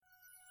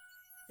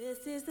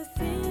This is the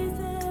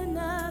season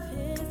of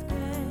His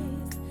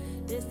grace.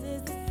 This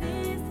is the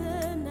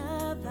season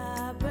of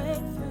our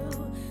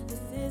breakthrough. This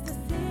is the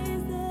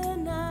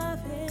season of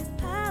His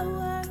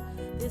power.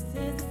 This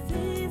is the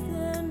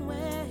season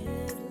where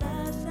His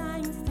love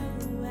shines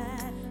through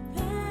at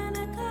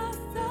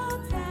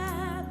Pentecostal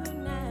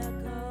Tabernacle,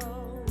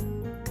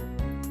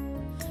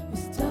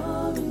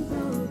 restoring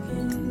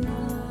broken love.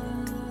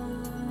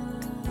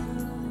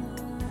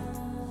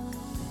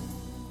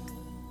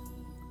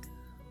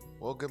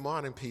 Well, good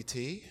morning,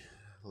 PT.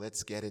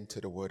 Let's get into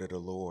the word of the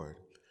Lord.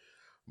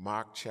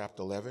 Mark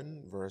chapter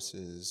 11,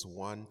 verses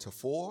 1 to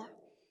 4,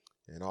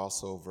 and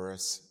also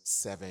verse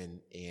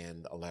 7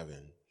 and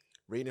 11.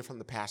 Reading from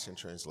the Passion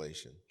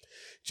Translation.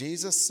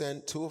 Jesus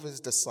sent two of his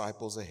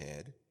disciples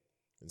ahead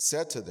and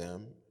said to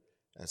them,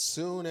 "As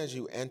soon as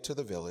you enter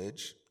the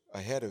village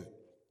ahead of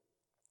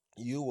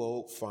you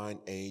will find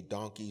a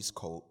donkey's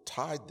coat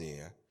tied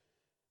there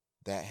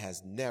that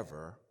has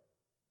never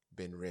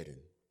been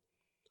ridden.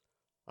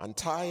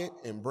 Untie it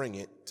and bring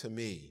it to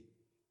me.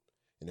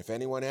 And if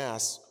anyone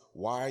asks,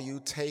 'Why are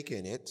you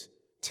taking it?'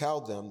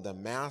 tell them the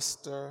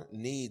master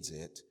needs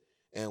it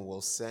and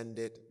will send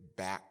it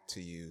back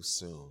to you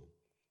soon."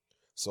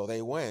 So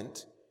they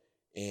went,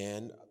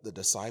 and the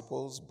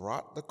disciples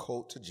brought the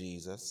coat to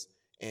Jesus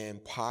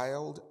and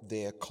piled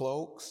their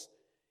cloaks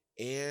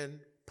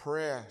and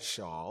prayer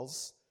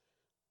shawls.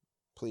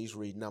 Please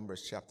read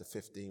Numbers chapter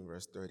 15,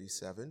 verse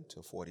 37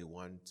 to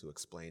 41 to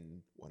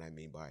explain what I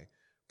mean by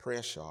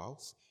prayer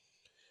shawls,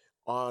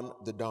 on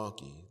the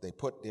donkey. They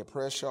put their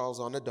prayer shawls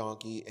on the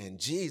donkey, and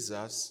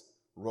Jesus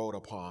rode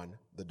upon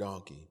the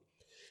donkey.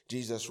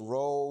 Jesus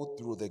rode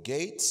through the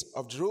gates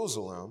of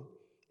Jerusalem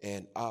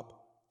and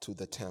up to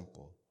the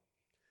temple.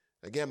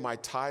 Again, my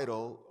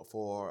title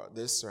for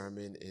this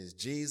sermon is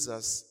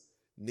Jesus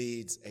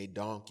Needs a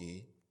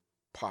Donkey,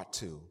 Part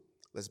 2.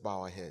 Let's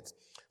bow our heads.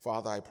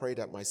 Father, I pray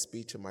that my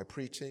speech and my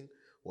preaching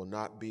will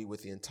not be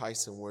with the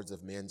enticing words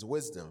of man's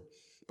wisdom,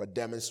 but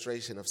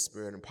demonstration of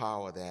spirit and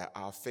power, that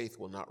our faith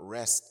will not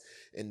rest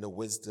in the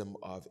wisdom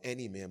of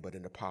any man, but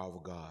in the power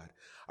of God.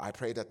 I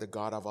pray that the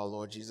God of our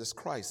Lord Jesus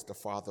Christ, the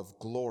Father of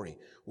glory,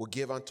 will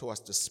give unto us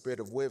the spirit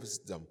of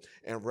wisdom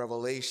and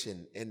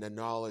revelation in the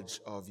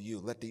knowledge of you.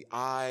 Let the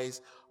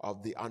eyes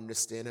of the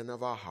understanding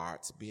of our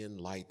hearts be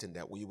enlightened,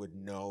 that we would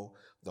know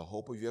the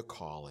hope of your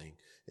calling.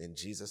 In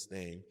Jesus'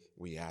 name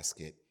we ask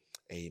it.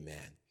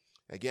 Amen.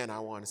 Again, I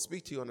want to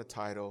speak to you on the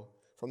title,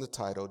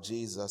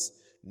 Jesus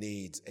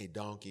Needs a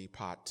Donkey,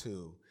 Part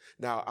 2.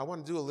 Now, I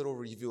want to do a little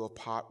review of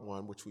Part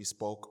 1, which we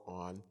spoke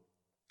on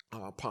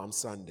Palm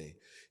Sunday.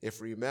 If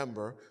you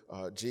remember,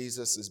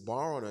 Jesus is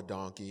borrowing a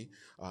donkey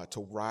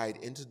to ride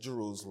into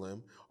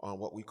Jerusalem on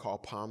what we call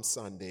Palm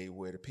Sunday,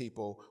 where the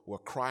people were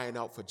crying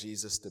out for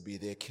Jesus to be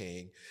their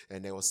king,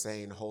 and they were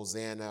saying,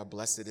 "Hosanna,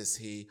 blessed is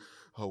he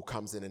who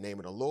comes in the name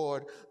of the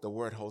Lord." The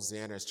word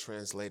Hosanna is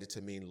translated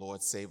to mean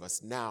 "Lord, save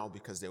us now,"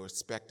 because they were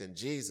expecting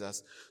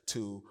Jesus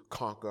to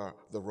conquer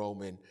the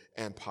Roman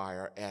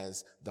Empire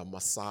as the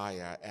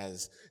Messiah,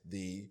 as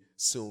the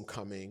soon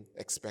coming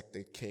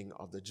expected king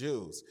of the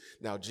Jews.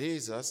 Now,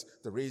 Jesus,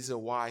 the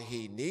reason why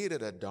he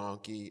needed a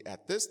donkey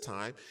at this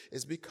time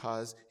is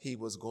because he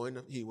was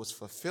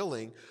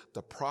fulfilling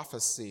the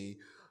prophecy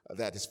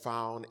that is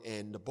found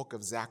in the book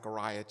of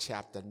Zechariah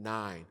chapter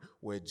 9,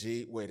 where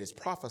it is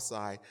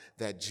prophesied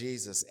that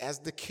Jesus, as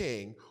the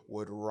king,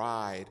 would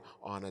ride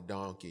on a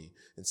donkey.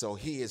 And so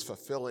he is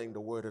fulfilling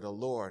the word of the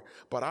Lord.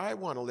 But I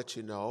want to let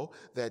you know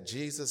that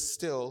Jesus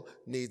still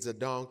needs a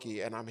donkey.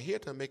 And I'm here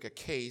to make a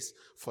case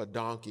for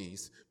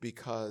donkeys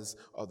because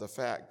of the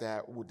fact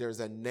that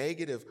there's a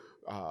negative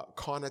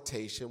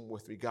connotation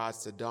with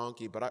regards to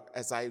donkey. But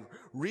as I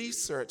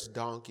researched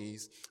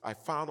donkeys, I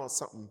found out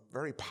something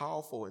very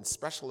powerful and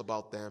special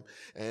about them.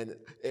 And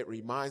it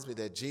reminds me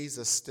that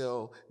Jesus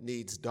still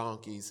needs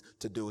donkeys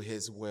to do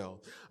his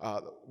will.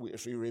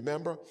 If you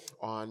remember,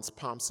 on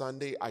Palm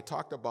Sunday, I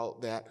talked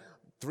about that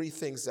 3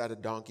 things that a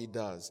donkey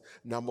does.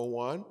 Number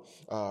 1,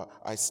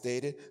 I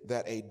stated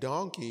that a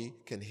donkey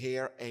can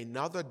hear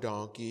another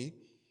donkey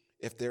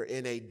if they're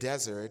in a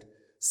desert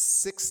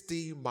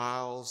 60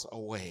 miles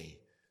away.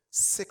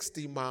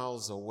 60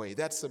 miles away.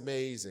 That's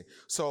amazing.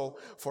 So,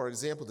 for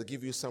example, to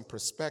give you some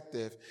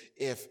perspective,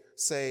 if,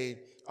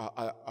 say,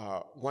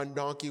 one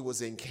donkey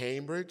was in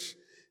Cambridge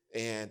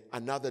and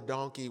another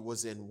donkey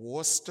was in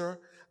Worcester,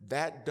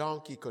 that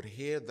donkey could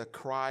hear the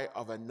cry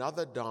of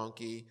another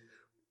donkey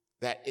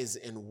that is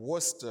in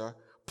Worcester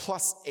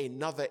plus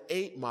another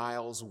 8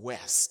 miles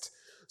west.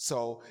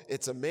 So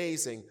it's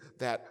amazing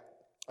that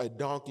a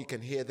donkey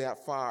can hear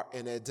that far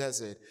in a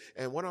desert.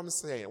 And what am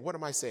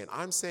I saying?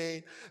 I'm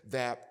saying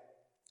that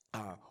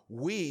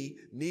we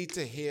need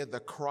to hear the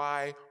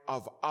cry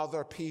of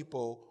other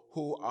people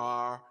who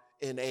are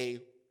in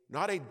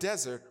not a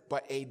desert,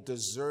 but a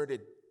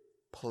deserted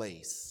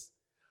place.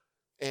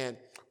 And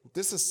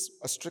this is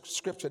a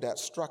scripture that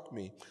struck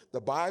me.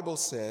 The Bible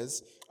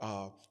says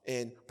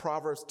in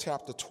Proverbs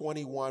chapter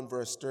 21,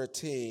 verse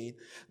 13,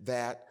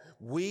 that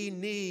we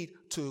need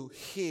to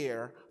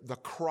hear the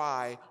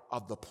cry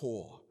of the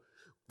poor.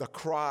 the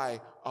cry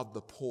of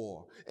the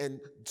poor. And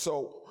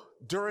so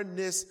during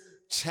this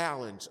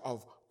challenge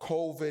of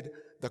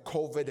the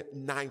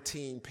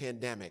COVID-19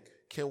 pandemic,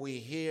 can we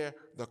hear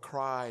the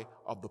cry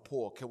of the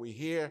poor? Can we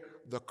hear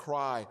the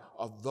cry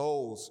of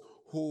those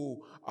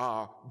who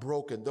are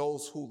broken,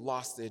 those who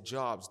lost their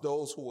jobs,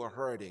 those who are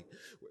hurting?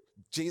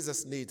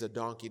 Jesus needs a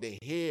donkey to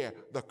hear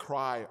the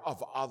cry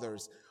of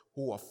others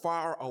who are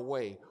far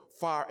away,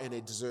 far in a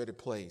deserted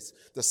place.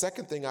 The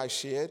second thing I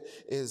shared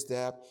is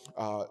that,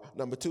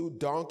 number 2,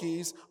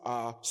 donkeys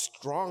are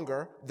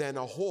stronger than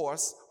a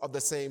horse of the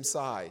same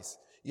size.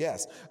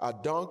 Yes, a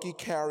donkey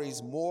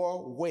carries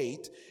more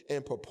weight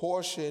in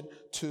proportion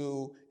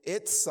to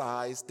its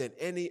size than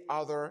any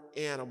other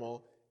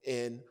animal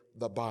in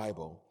the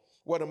Bible.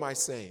 What am I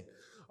saying?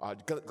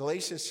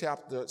 Galatians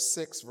chapter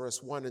 6,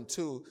 verse 1 and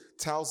 2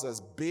 tells us,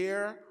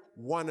 bear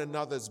one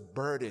another's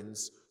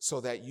burdens so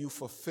that you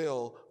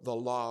fulfill the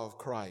law of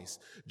Christ.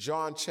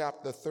 John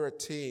chapter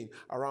 13,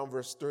 around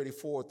verse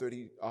 34,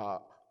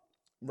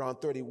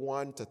 around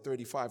 31 to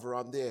 35,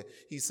 around there,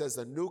 he says,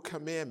 a new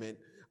commandment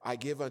I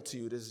give unto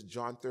you, this is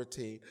John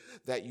 13,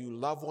 that you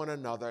love one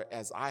another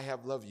as I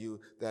have loved you,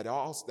 that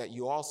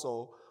you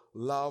also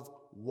love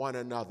one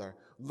another.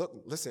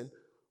 Look, listen,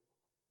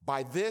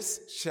 by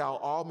this shall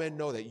all men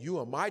know that you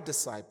are my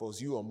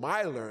disciples, you are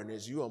my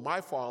learners, you are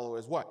my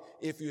followers. What?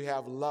 If you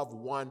have loved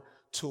one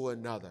to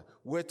another.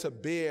 We're to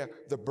bear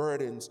the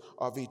burdens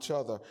of each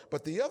other.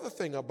 But the other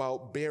thing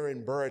about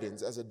bearing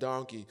burdens as a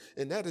donkey,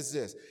 and that is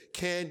this: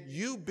 can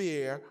you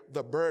bear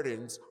the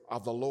burdens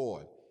of the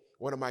Lord?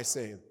 What am I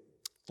saying?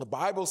 The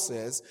Bible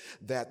says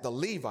that the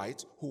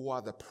Levites, who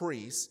are the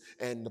priests,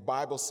 and the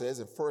Bible says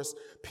in 1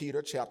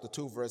 Peter chapter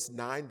 2, verse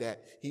 9,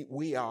 that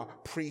we are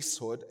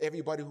priesthood.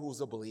 Everybody who's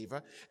a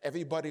believer,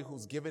 everybody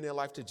who's given their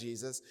life to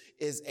Jesus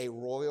is a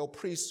royal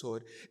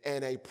priesthood.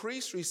 And a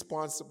priest's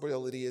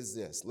responsibility is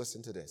this.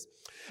 Listen to this.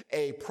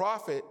 A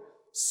prophet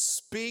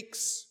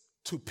speaks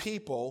to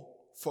people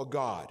for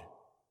God.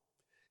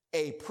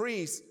 A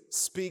priest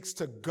speaks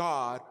to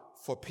God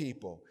for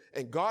people.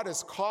 And God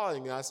is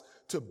calling us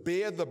to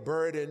bear the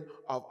burden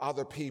of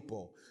other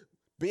people,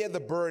 bear the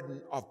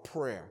burden of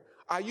prayer.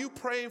 Are you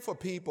praying for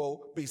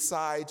people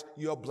besides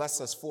your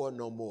bless us for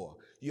no more,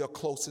 your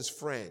closest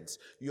friends,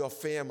 your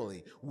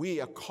family?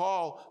 We are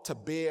called to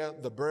bear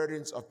the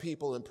burdens of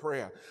people in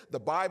prayer. The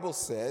Bible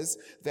says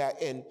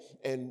that and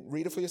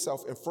read it for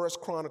yourself, in 1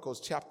 Chronicles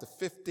chapter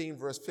 15,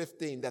 verse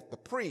 15, that the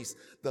priests,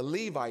 the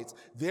Levites,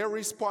 their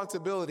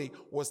responsibility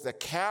was to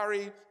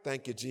carry,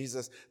 thank you,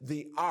 Jesus,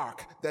 the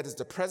ark, that is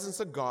the presence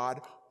of God,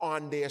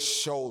 on their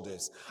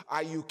shoulders.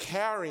 Are you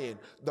carrying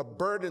the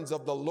burdens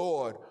of the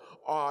Lord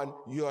on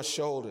your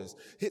shoulders?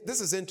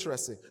 This is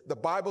interesting. The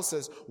Bible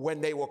says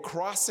when they were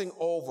crossing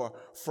over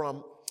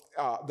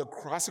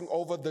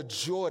the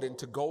Jordan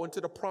to go into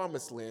the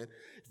promised land,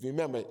 if you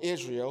remember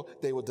Israel,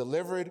 they were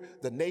delivered,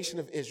 the nation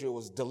of Israel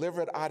was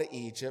delivered out of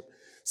Egypt,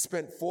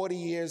 spent 40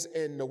 years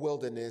in the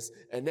wilderness,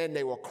 and then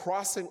they were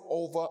crossing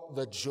over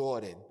the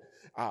Jordan.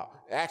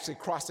 Actually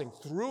crossing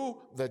through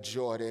the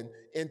Jordan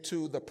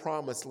into the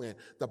promised land.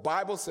 The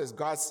Bible says,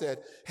 God said,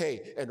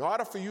 hey, in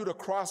order for you to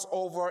cross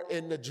over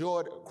in the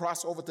Jordan,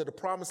 cross over to the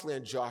promised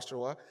land,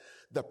 Joshua,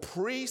 the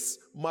priests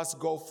must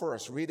go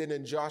first. Read it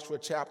in Joshua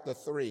chapter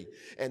 3.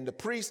 And the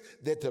priests,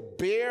 they're to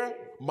bear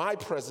my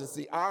presence,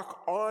 the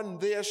ark, on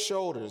their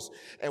shoulders.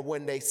 And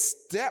when they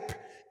step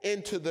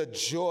into the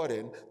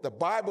Jordan, the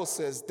Bible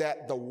says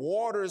that the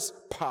waters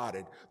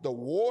parted. The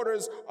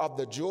waters of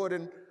the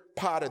Jordan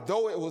parted.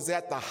 Though it was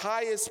at the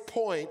highest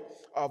point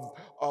of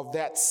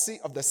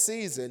the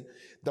season,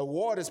 the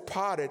waters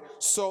parted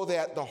so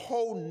that the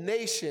whole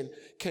nation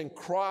can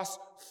cross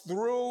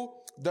through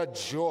the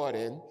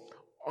Jordan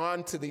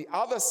onto the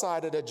other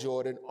side of the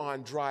Jordan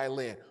on dry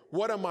land.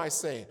 What am I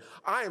saying?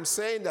 I am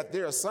saying that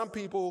there are some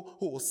people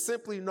who will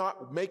simply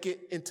not make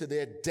it into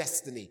their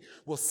destiny,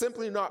 will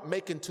simply not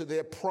make it to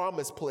their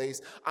promised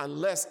place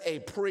unless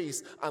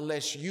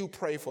you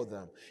pray for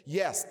them.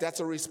 Yes,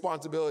 that's a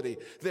responsibility.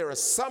 There are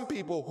some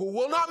people who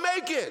will not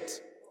make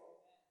it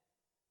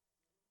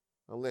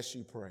unless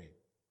you pray.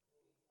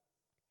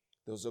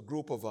 There was a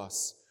group of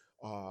us,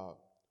 Friday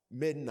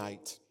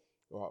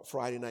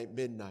night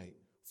midnight,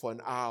 for an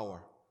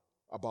hour,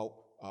 about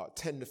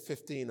 10 to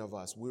 15 of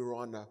us. We were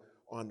on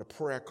the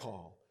prayer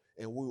call,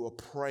 and we were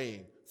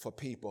praying for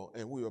people,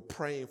 and we were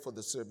praying for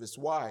the service.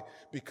 Why?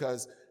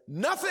 Because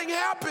nothing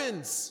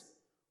happens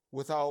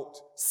without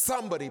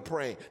somebody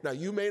praying. Now,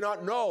 you may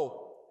not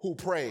know who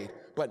prayed,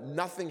 but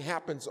nothing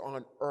happens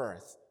on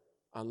earth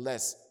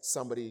unless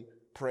somebody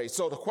prays.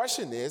 So the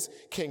question is,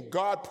 can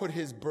God put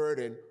his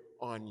burden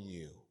on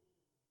you?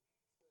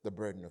 The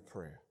burden of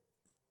prayer.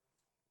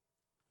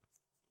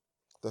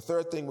 The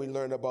third thing we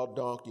learned about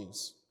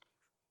donkeys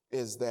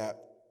is that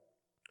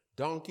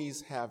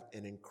donkeys have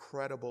an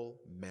incredible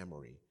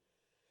memory.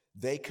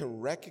 They can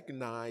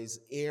recognize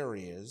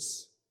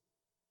areas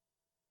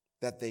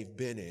that they've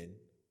been in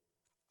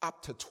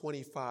up to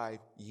 25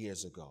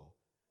 years ago.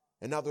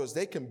 In other words,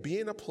 they can be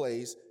in a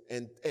place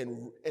and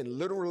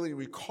literally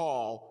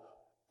recall,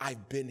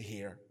 I've been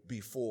here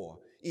before,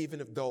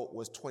 even if though it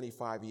was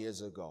 25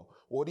 years ago.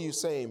 What are you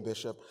saying,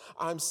 Bishop?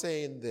 I'm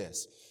saying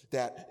this,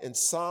 that in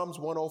Psalms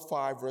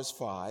 105, verse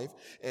 5,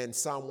 and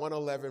Psalm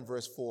 111,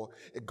 verse 4,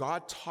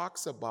 God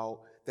talks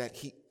about that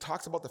he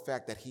talks about the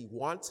fact that he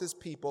wants his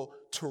people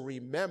to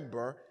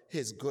remember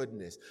his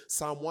goodness.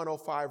 Psalm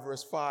 105,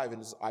 verse 5,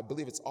 and I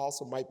believe it's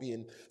also might be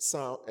in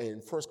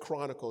 1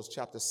 Chronicles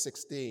chapter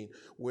 16,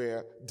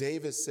 where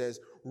David says,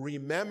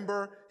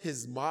 remember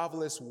his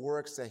marvelous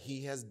works that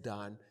he has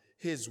done,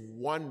 his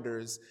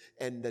wonders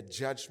and the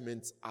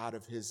judgments out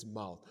of his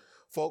mouth.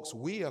 Folks,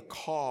 we are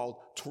called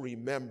to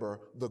remember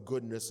the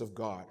goodness of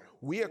God.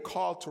 We are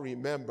called to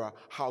remember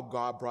how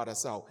God brought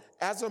us out.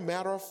 As a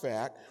matter of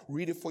fact,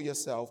 read it for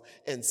yourself.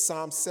 In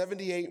Psalm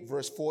 78,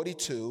 verse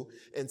 42,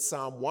 and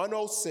Psalm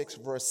 106,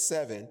 verse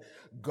 7,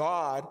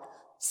 God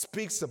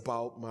speaks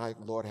about, my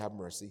Lord have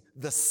mercy,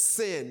 the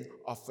sin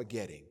of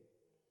forgetting.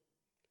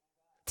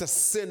 The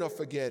sin of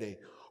forgetting.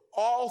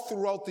 All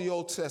throughout the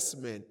Old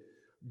Testament,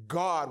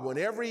 God,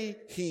 whenever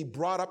he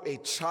brought up a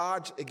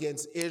charge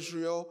against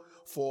Israel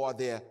for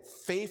their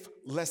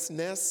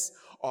faithlessness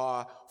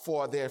or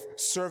for their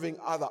serving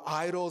other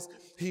idols,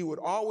 he would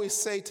always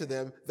say to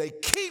them, they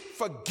keep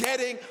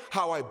forgetting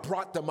how I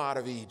brought them out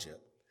of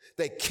Egypt.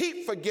 They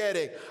keep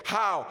forgetting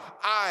how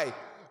I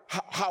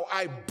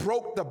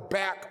broke the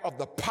back of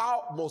the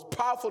most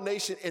powerful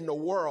nation in the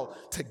world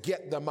to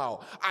get them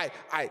out.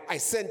 I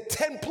sent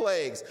 10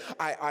 plagues.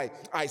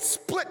 I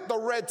split the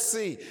Red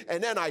Sea,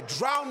 and then I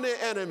drowned their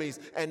enemies,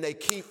 and they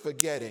keep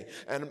forgetting.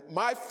 And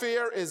my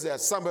fear is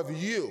that some of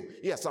you,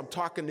 yes, I'm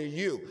talking to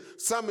you,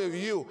 some of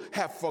you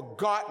have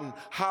forgotten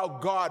how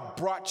God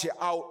brought you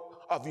out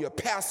of your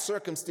past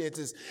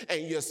circumstances,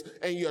 and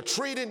you're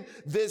treating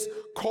this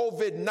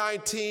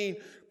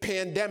COVID-19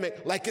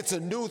 pandemic like it's a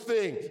new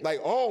thing. Like,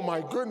 oh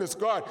my goodness,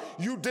 God,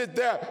 you did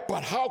that,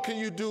 but how can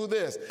you do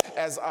this?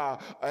 As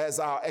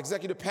our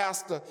executive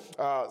pastor,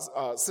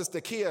 Sister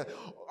Kia,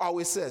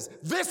 always says,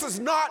 this is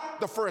not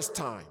the first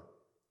time.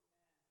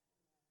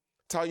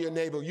 Tell your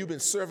neighbor, you've been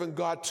serving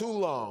God too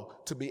long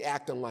to be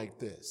acting like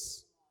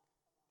this.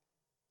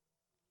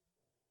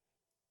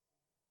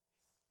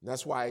 And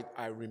that's why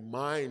I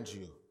remind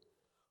you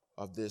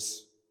of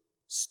this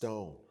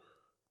stone.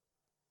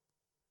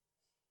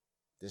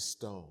 This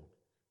stone.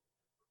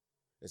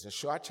 It's a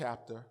short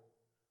chapter,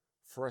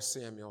 1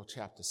 Samuel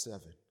chapter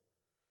 7,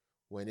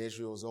 when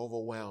Israel was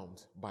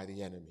overwhelmed by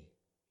the enemy.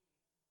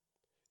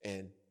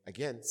 And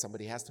again,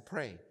 somebody has to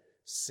pray.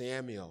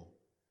 Samuel,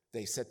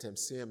 they said to him,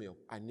 Samuel,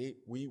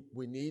 we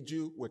need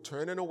you. We're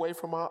turning away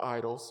from our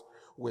idols.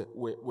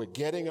 We're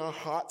getting our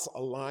hearts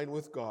aligned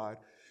with God.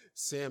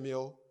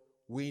 Samuel,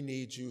 we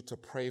need you to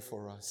pray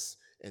for us.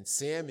 And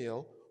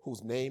Samuel,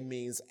 whose name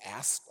means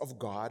asked of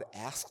God,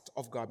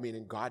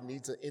 meaning God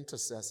needs an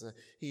intercessor.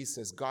 He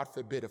says, God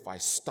forbid if I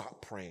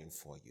stop praying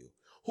for you.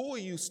 Who are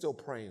you still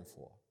praying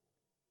for?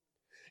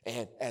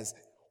 And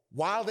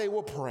while they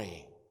were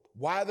praying,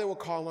 while they were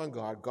calling on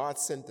God, God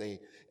sent a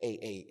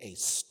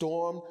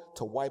storm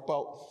to wipe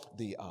out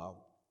the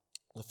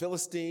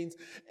Philistines.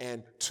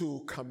 And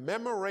to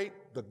commemorate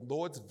the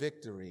Lord's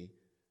victory,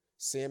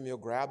 Samuel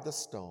grabbed the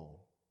stone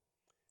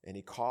and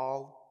he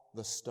called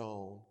the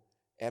stone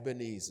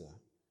Ebenezer,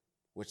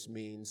 which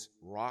means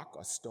rock,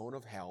 a stone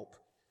of help.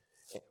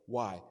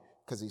 Why?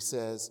 Because he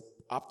says,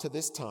 up to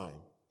this time,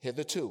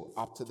 hitherto,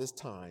 up to this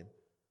time,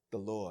 the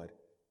Lord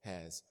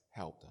has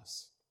helped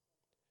us.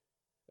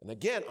 And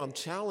again, I'm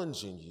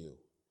challenging you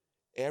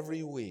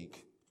every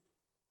week,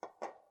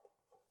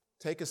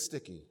 take a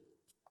sticky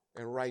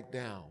and write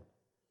down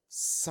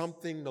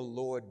something the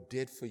Lord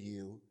did for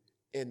you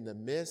in the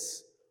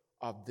midst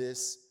of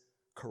this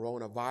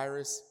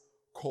coronavirus,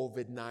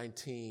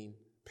 COVID-19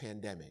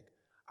 pandemic.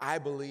 I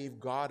believe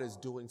God is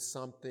doing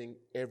something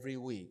every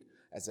week.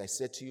 As I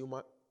said to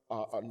you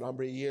a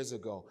number of years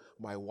ago,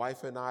 my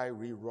wife and I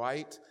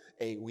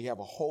we have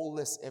a whole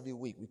list every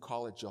week. We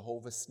call it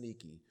Jehovah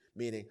Sneaky,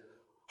 meaning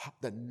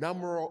the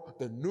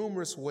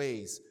numerous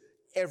ways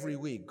every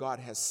week God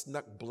has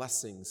snuck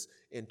blessings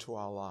into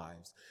our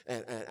lives.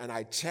 And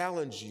I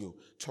challenge you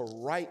to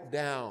write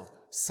down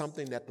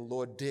something that the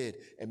Lord did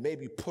and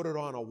maybe put it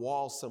on a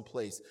wall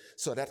someplace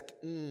so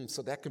that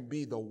can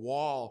be the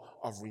wall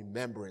of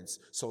remembrance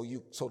so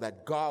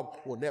that God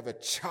will never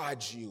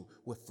charge you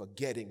with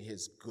forgetting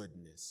his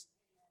goodness.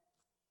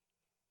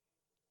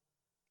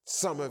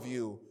 Some of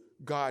you,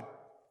 God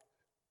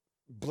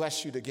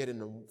bless you to get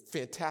into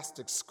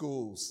fantastic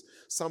schools.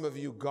 Some of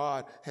you,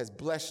 God has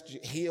blessed you,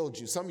 healed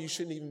you. Some of you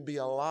shouldn't even be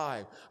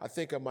alive. I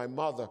think of my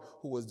mother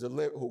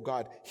who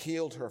God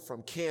healed her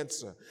from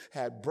cancer,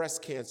 had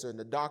breast cancer, and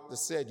the doctor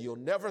said, you'll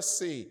never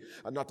see,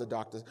 not the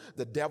doctor,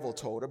 the devil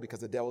told her, because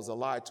the devil's a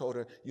lie, told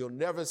her, you'll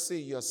never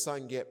see your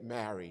son get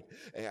married.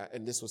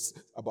 And this was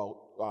about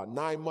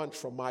 9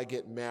 months from my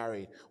getting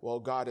married.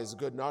 Well, God is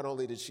good. Not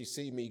only did she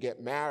see me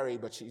get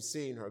married, but she's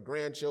seen her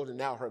grandchildren.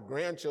 Now her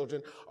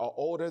grandchildren are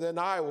older than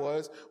I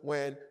was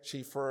when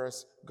she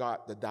first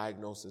got the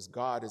diagnosis.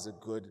 God is a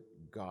good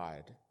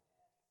God.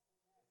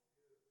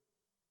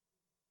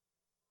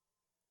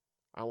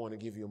 I want to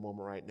give you a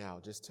moment right now.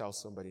 Just tell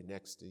somebody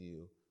next to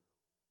you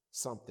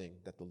something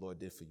that the Lord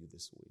did for you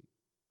this week.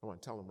 I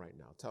want to tell them right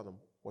now. Tell them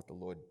what the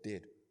Lord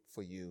did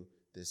for you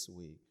this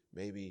week.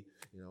 Maybe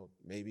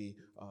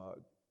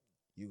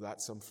you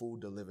got some food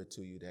delivered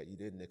to you that you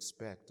didn't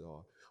expect,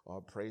 or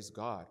praise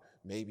God,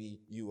 maybe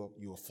you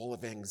were full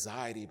of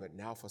anxiety, but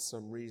now for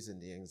some reason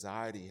the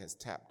anxiety has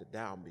tapped it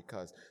down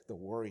because the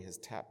worry has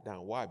tapped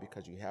down. Why?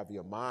 Because you have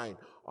your mind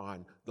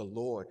on the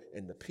Lord,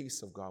 and the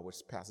peace of God, which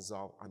passes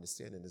all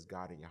understanding, is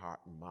God in your heart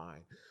and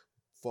mind.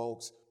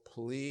 Folks,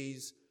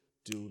 please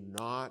do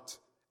not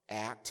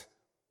act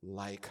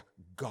like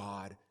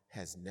God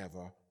has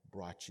never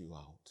brought you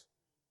out.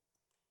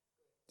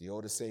 The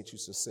older saints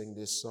used to sing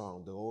this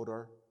song: the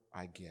older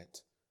I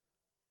get,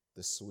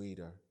 the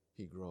sweeter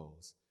he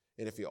grows.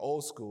 And if you're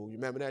old school, you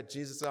remember that?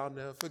 Jesus, I'll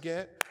never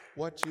forget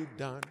what you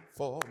done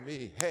for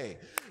me. Hey,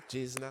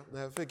 Jesus, I'll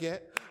never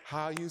forget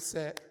how you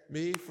set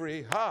me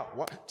free.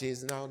 What?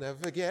 Jesus, I'll never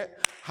forget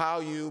how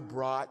you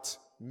brought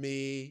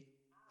me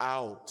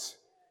out.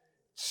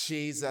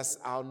 Jesus,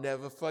 I'll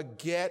never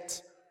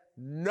forget.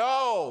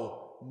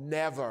 No,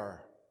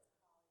 never.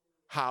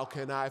 How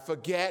can I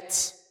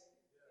forget?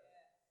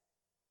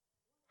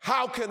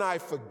 How can I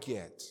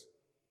forget?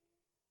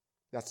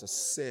 That's a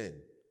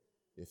sin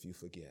if you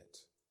forget.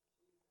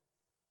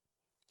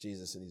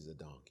 Jesus needs a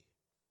donkey.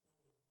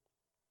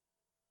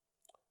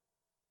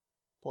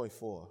 Point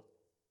 4.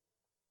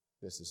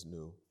 This is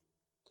new.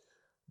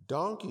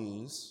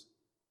 Donkeys,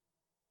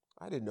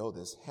 I didn't know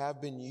this,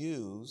 have been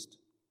used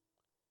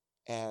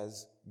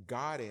as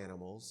guard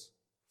animals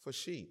for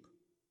sheep.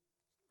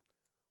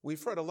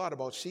 We've heard a lot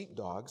about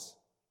sheepdogs,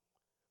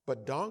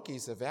 but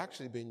donkeys have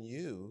actually been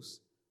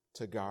used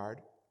to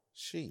guard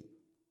sheep.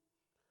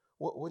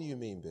 What do you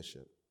mean,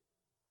 Bishop?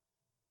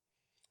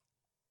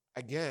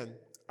 Again,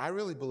 I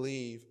really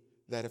believe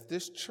that if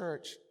this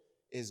church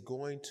is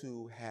going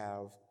to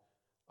have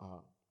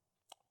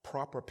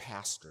proper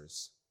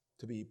pastors,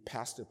 to be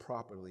pastored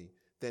properly,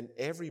 then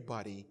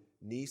everybody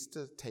needs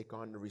to take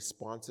on the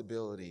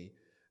responsibility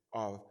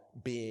of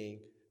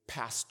being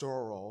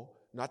pastoral.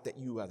 Not that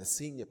you are the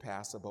senior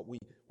pastor, but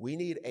we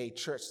need a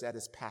church that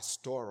is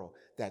pastoral,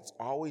 that's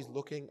always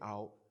looking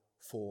out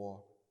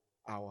for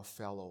our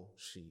fellow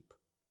sheep.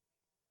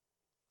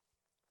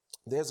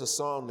 There's a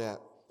song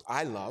that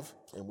I love,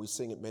 and we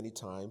sing it many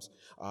times.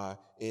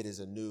 It is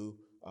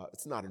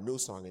it's not a new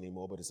song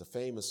anymore, but it's a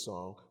famous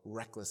song,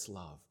 Reckless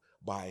Love,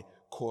 by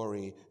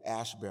Corey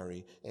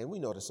Ashbury. And we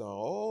know the song,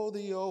 oh,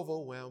 the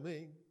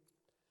overwhelming,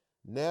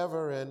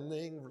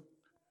 never-ending,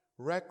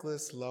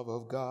 reckless love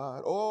of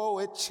God. Oh,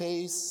 it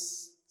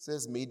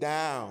chases me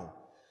down,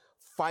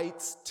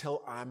 fights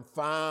till I'm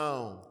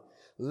found,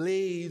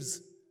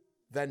 leaves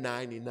the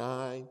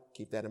 99.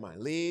 Keep that in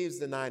mind. Leaves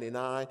the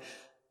 99.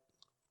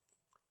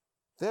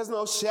 There's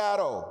no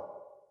shadow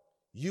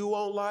you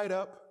won't light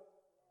up.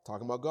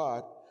 Talking about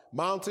God.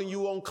 Mountain you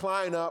won't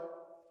climb up.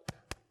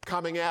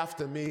 Coming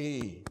after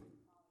me.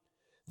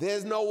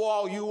 There's no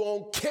wall you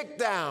won't kick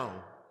down.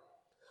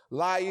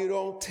 Lie you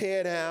don't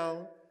tear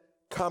down.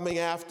 Coming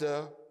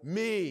after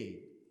me.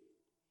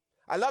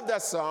 I love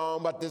that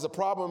song, but there's a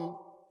problem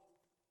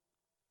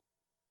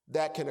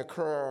that can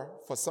occur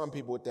for some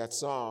people with that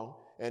song,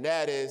 and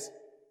that is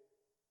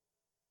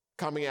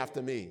coming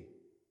after me.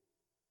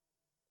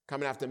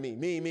 Coming after me.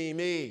 Me.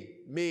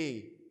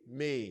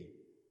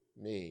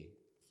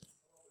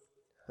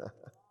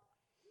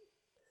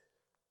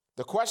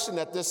 The question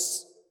that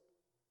this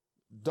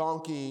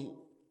donkey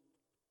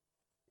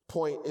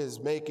point is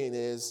making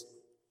is,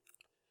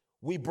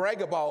 we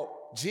brag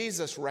about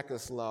Jesus'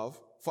 reckless love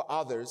for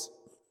others,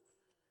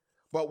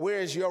 but where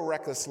is your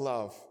reckless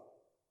love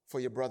for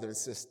your brother and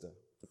sister?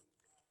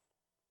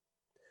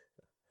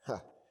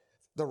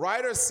 The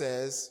writer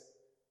says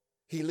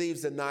he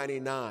leaves the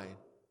 99.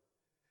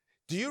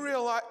 Do you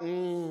realize,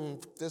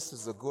 this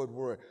is a good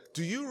word.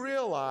 Do you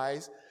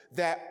realize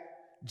that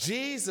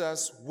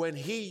Jesus, when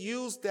he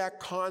used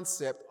that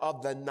concept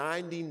of the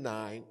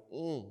 99,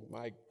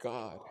 my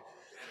God,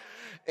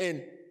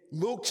 in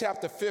Luke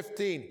chapter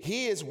 15,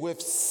 he is with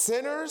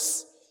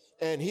sinners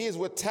and he is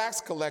with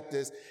tax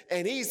collectors,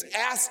 and he's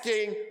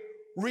asking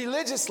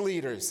religious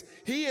leaders,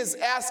 he's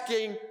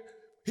asking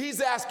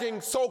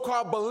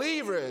so-called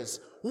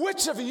believers,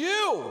 which of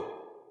you?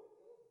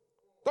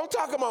 Don't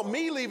talk about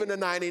me leaving the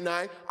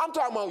 99. I'm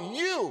talking about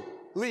you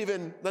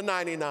leaving the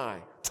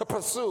 99 to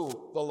pursue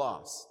the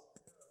lost.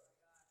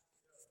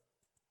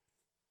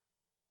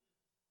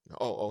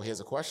 Here's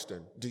a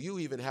question. Do you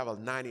even have a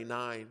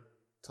 99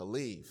 to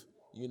leave?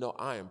 You know,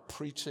 I am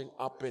preaching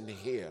up in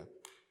here.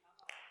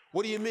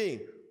 What do you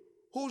mean?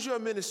 Who's your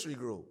ministry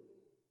group?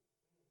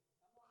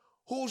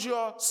 Who's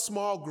your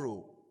small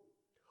group?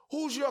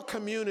 Who's your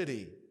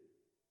community?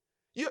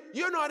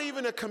 You're not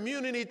even a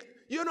community.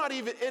 You're not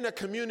even in a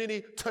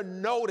community to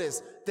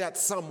notice that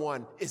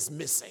someone is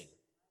missing.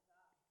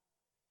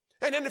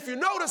 And then if you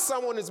notice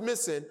someone is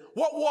missing,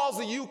 what walls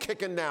are you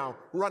kicking down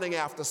running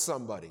after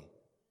somebody?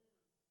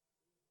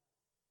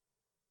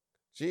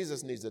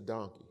 Jesus needs a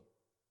donkey.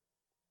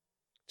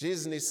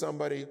 Jesus needs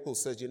somebody who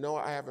says, you know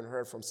what, I haven't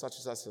heard from such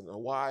and such in a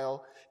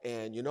while,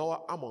 and you know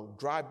what, I'm going to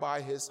drive by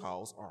his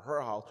house or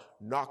her house,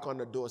 knock on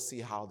the door, see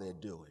how they're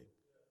doing.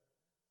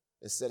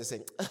 Instead of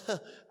saying,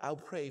 I'll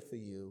pray for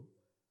you.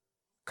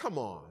 Come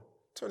on.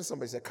 Turn to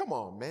somebody and say, come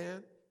on,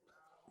 man.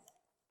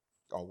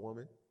 Or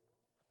woman.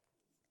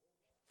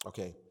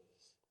 Okay.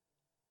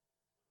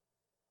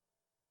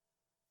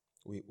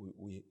 We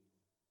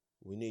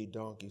need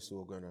donkeys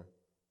who are going to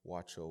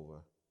watch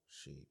over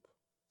sheep,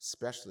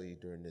 especially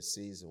during this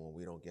season when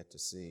we don't get to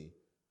see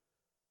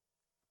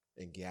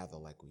and gather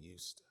like we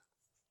used to.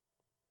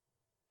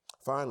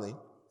 Finally,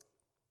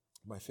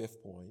 my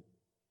fifth point,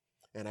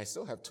 and I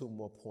still have 2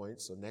 more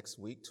points, so next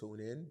week tune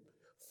in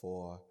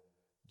for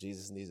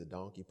Jesus Needs a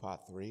Donkey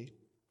Part 3.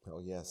 Oh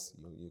yes,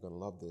 you're going to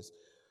love this.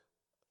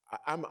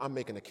 I'm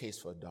making a case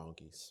for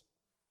donkeys.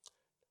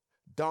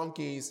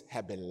 Donkeys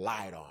have been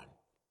lied on.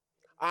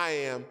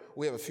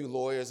 We have a few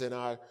lawyers in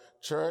our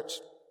church.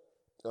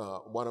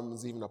 One of them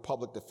is even a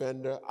public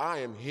defender. I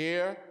am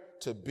here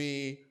to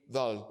be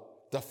the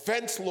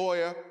defense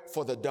lawyer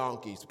for the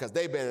donkeys because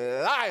they've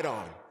been lied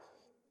on.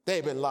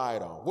 They've been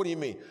lied on. What do you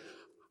mean?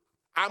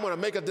 I'm going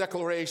to make a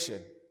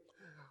declaration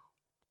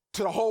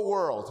to the whole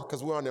world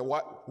because we're on the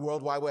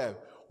World Wide Web.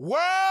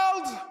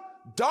 World,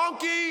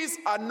 donkeys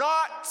are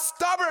not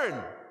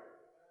stubborn.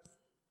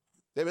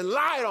 They've been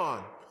lied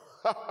on.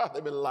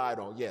 They've been lied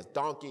on. Yes,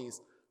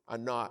 donkeys are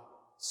not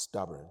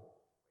stubborn.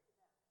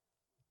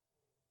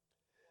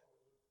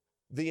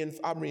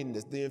 I'm reading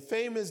this. The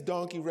infamous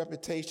donkey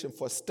reputation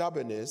for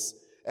stubbornness,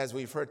 as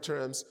we've heard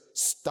terms,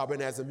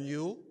 stubborn as a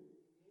mule.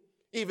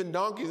 Even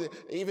donkeys,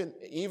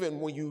 even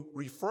when you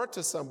refer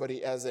to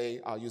somebody as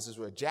I'll use this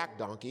word, jack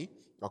donkey,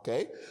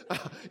 okay?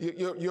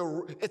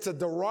 It's a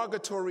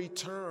derogatory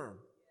term.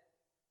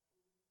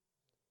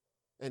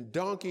 And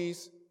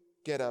donkeys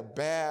get a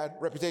bad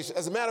reputation.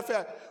 As a matter of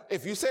fact,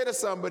 if you say to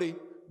somebody,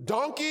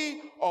 donkey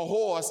or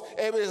horse,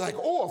 everybody's like,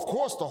 oh, of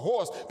course the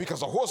horse,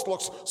 because a horse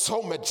looks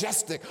so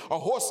majestic. A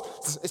horse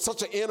is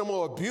such an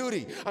animal of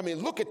beauty. I mean,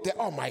 look at that.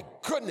 Oh, my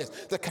goodness,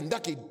 the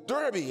Kentucky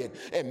Derby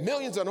and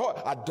millions of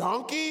horses. A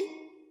donkey,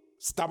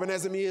 stubborn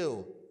as a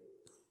mule.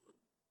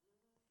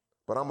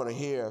 But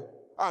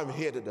I'm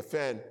here to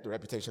defend the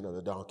reputation of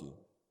the donkey.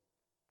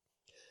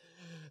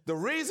 The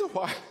reason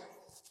why,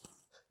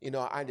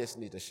 I just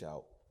need to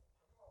shout.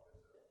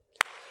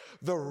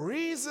 The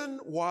reason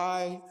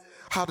why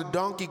how the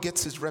donkey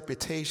gets his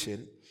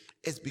reputation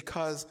is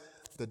because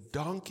the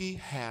donkey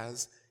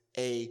has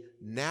a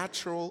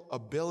natural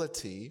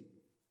ability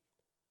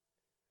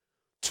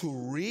to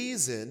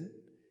reason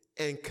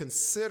and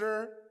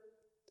consider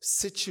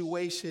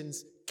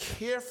situations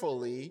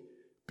carefully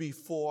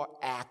before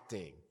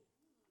acting.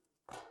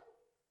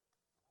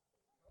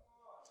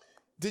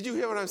 Did you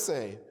hear what I'm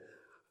saying?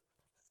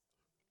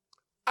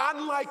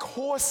 Unlike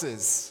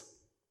horses,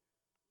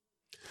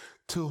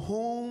 to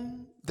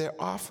whom they're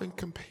often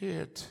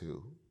compared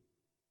to,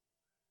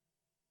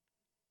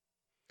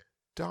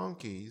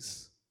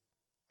 donkeys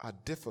are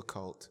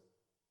difficult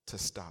to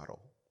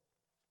startle.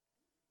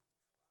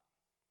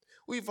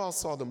 We've all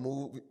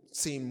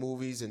seen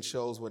movies and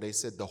shows where they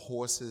said the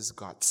horses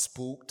got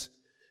spooked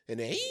and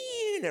they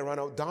run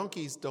out.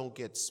 Donkeys don't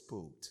get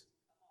spooked.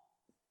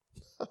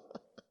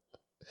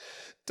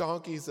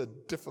 Donkeys are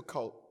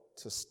difficult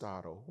to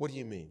startle. What do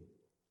you mean?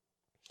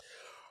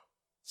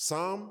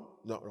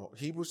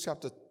 Hebrews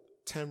chapter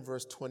 10,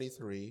 verse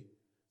 23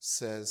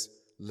 says,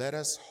 let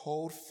us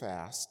hold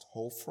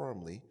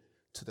firmly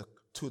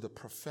to the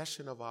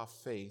profession of our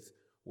faith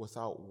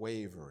without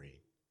wavering,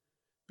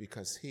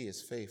 because he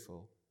is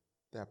faithful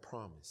that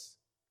promise.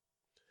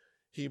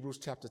 Hebrews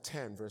chapter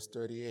 10, verse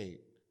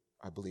 38,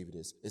 I believe it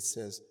is. It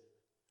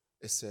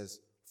says,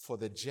 for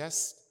the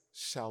just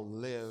shall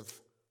live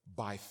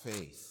by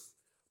faith.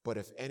 But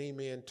if any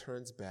man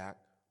turns back,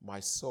 my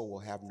soul will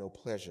have no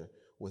pleasure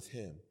with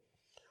him.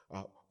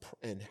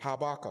 And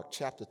Habakkuk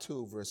chapter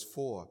 2, verse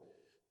 4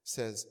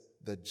 says,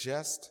 the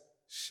just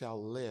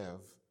shall live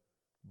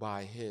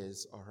by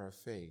his or her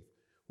faith.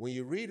 When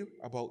you read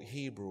about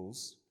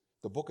Hebrews,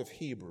 the book of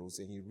Hebrews,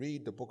 and you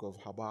read the book of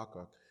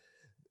Habakkuk,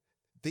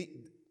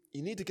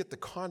 you need to get the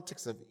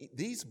context of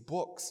these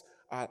books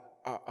are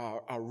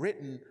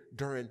written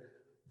during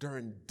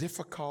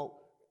difficult,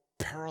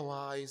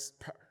 perilous,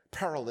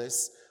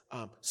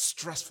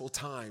 stressful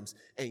times.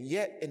 And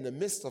yet, in the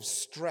midst of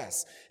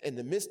stress, in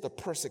the midst of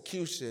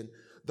persecution,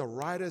 the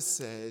writer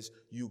says,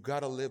 you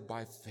got to live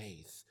by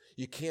faith.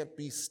 You can't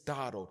be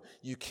startled.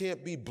 You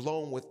can't be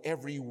blown with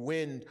every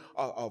wind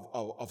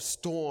of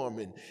storm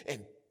and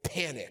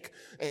panic.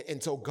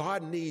 And so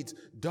God needs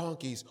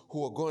donkeys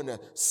who are going to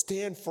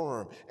stand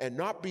firm and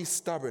not be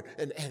stubborn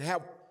and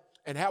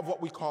have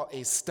what we call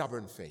a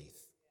stubborn faith.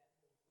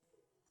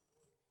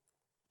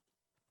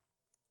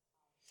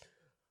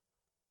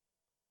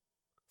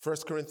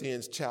 First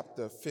Corinthians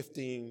chapter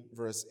 15,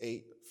 verse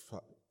 8.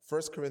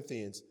 1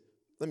 Corinthians,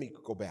 let me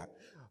go back.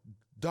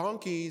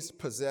 Donkeys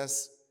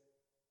possess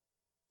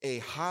a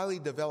highly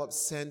developed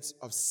sense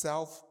of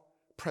self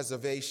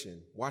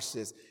preservation. Watch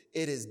this.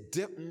 It is,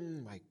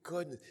 my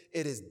goodness,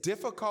 it is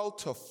difficult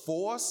to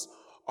force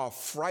or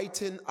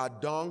frighten a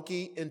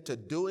donkey into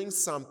doing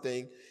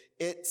something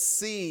it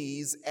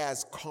sees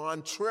as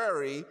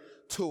contrary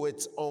to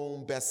its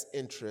own best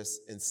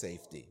interest and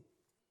safety.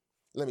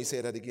 Let me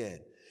say that again.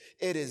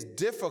 It is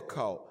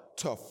difficult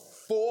to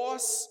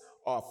force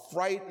or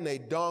frighten a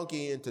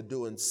donkey into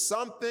doing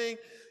something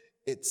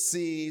it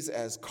sees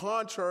as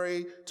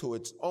contrary to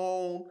its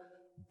own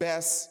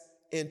best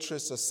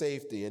interest or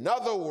safety. In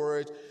other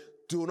words,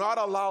 do not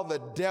allow the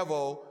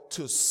devil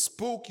to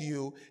spook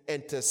you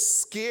and to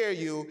scare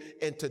you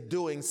into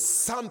doing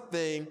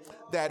something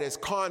that is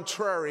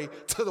contrary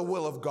to the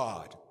will of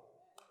God.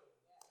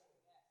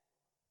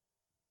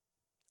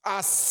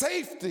 Our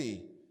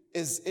safety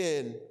is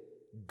in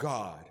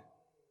God.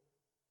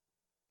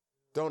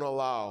 Don't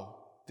allow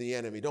the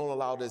enemy, don't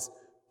allow this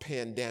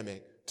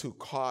pandemic to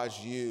cause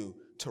you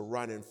to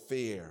run in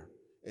fear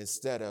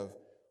instead of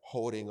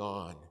holding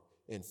on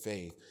in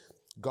faith.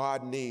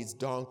 God needs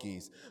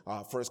donkeys.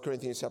 1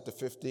 Corinthians chapter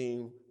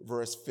 15,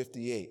 verse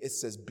 58, it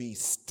says, be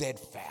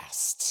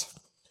steadfast,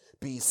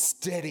 be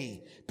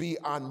steady, be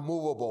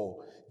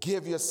unmovable,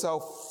 give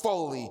yourself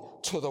fully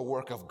to the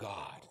work of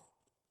God.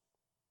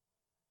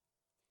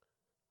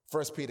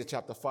 1 Peter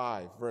chapter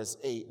 5, verse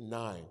 8 and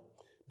 9,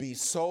 be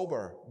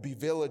sober, be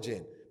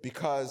vigilant,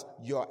 because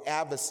your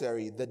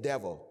adversary, the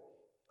devil.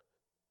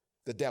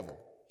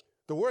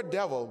 The word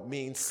devil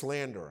means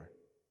slanderer.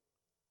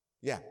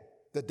 Yeah.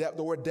 The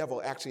word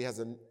devil actually has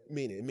a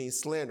meaning. It means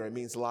slander. It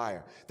means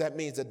liar. That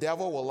means the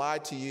devil will lie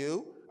to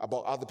you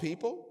about other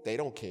people. They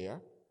don't care.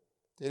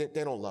 They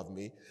don't love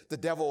me. The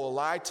devil will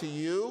lie to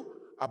you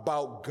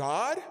about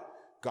God.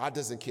 God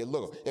doesn't care.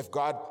 Look, if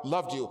God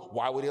loved you,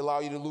 why would he allow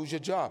you to lose your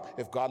job?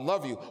 If God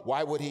loved you,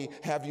 why would he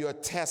have your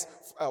test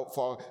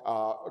for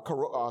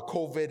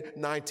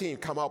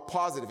COVID-19 come out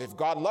positive? If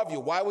God loved you,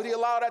 why would he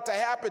allow that to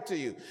happen to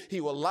you?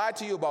 He will lie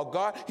to you about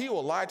God. He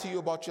will lie to you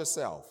about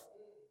yourself.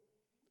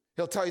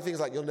 He'll tell you things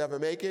like, you'll never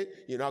make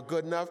it, you're not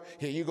good enough,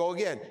 here you go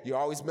again, you're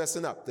always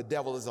messing up. The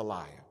devil is a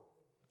liar.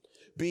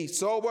 Be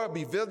sober,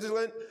 be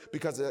vigilant,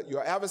 because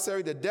your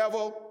adversary, the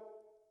devil,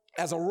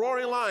 as a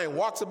roaring lion,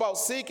 walks about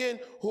seeking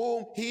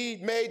whom he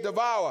may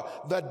devour.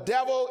 The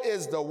devil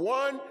is the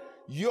one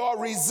you're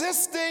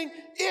resisting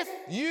if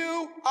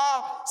you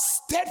are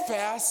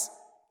steadfast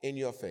in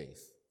your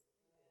faith.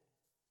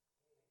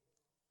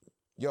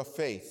 Your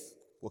faith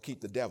will keep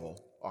the devil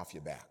off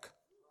your back.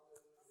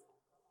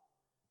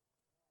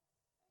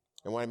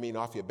 And when I mean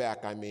off your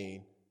back, I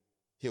mean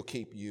he'll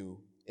keep you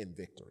in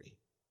victory.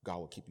 God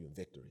will keep you in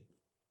victory.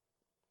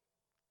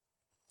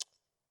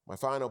 My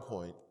final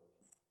point,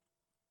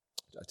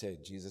 I tell you,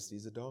 Jesus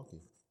needs a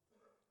donkey.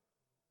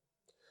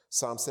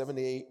 Psalm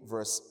 78,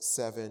 verse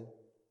 7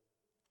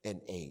 and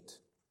 8.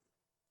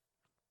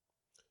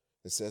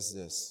 It says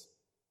this,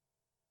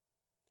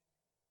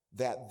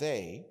 that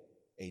they,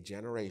 a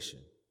generation,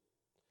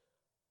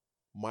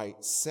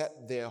 might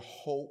set their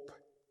hope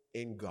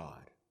in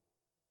God,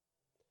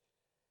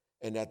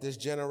 and that this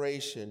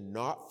generation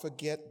not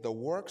forget the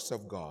works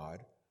of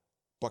God,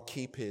 but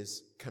keep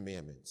his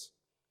commandments.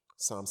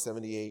 Psalm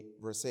 78,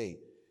 verse 8.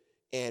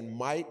 And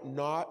might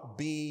not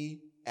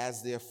be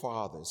as their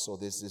fathers. So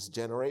there's this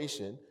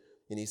generation,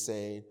 and he's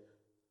saying,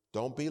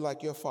 don't be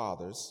like your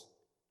fathers,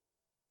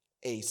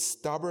 a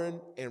stubborn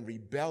and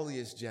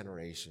rebellious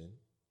generation,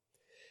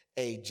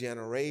 a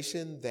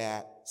generation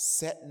that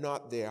set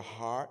not their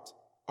heart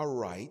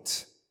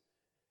aright,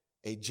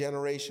 a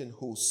generation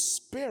whose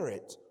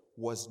spirit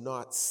was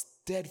not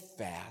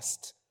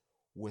steadfast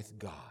with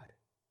God.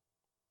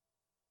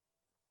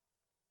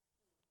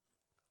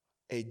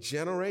 A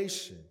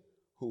generation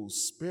whose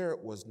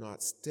spirit was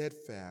not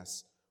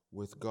steadfast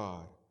with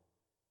God.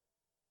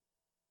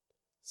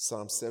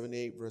 Psalm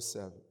 78, verse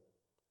 7.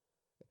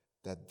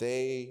 That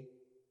they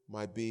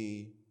might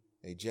be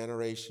a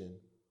generation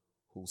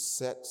who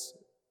sets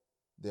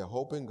their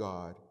hope in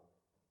God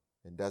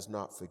and does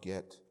not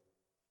forget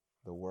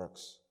the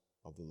works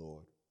of the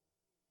Lord.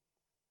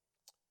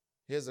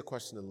 Here's a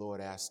question the Lord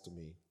asked to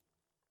me.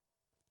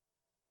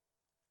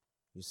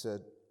 He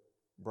said,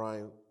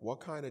 Brian,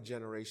 what kind of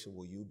generation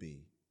will you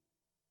be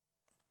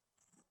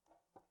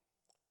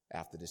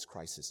after this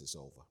crisis is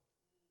over?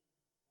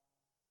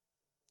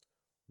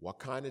 What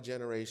kind of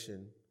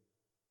generation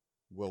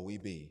will we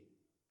be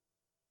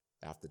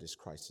after this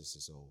crisis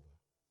is over?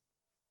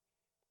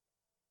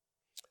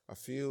 A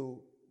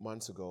few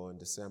months ago in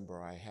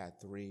December, I had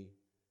 3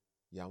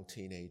 young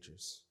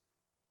teenagers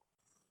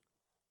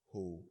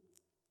who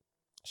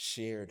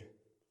shared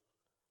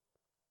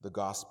the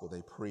gospel.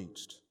 They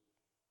preached.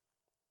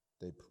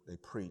 They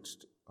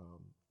preached.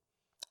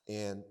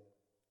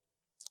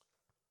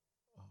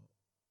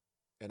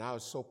 And I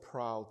was so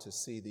proud to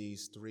see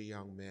these 3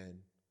 young men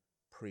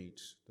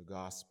preach the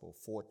gospel,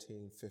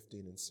 14,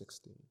 15, and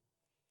 16.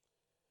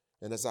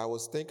 And as I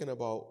was thinking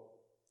about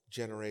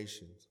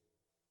generations,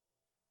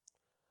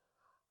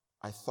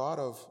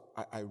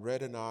 I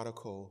read an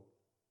article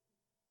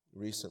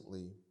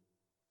recently.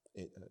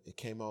 It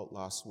came out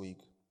last week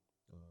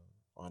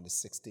on the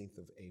 16th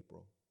of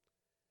April.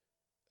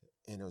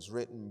 And it was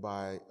written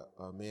by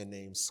a man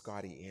named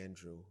Scotty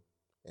Andrew.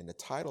 And the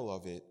title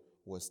of it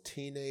was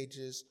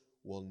Teenagers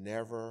Will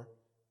Never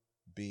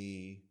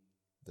Be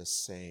the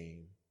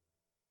Same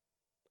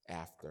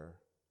After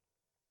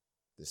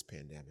This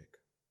Pandemic.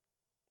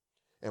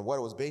 And what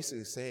he was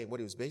basically saying,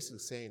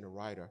 the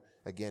writer,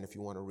 again, if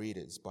you want to read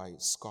it, it's by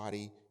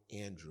Scotty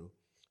Andrew.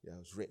 It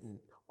was written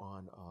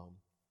on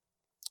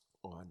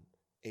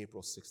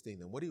April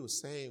 16th. And what he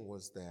was saying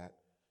was that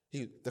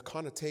the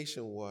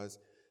connotation was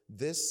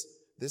this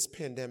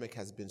pandemic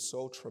has been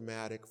so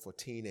traumatic for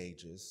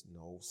teenagers,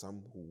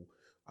 some who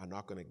are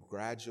not going to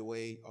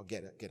graduate or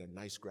get a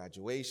nice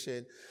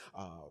graduation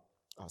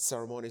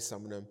ceremony.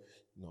 Some of them,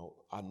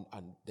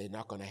 they're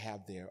not going to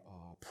have their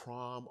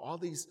prom, all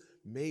these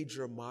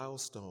major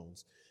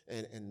milestones.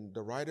 And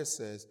the writer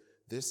says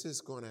this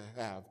is going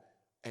to have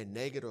a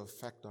negative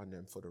effect on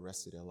them for the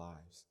rest of their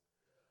lives.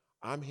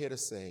 I'm here to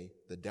say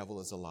the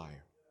devil is a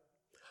liar.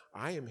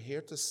 I am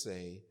here to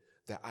say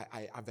that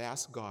I've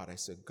asked God, I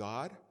said,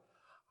 God,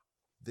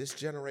 this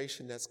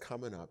generation that's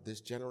coming up,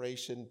 this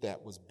generation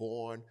that was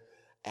born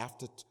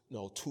after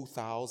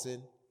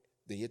 2000,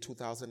 the year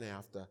 2000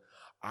 after,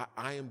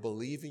 I am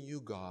believing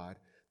you, God,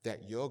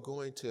 that you're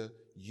going to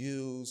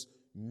use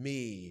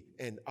me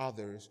and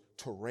others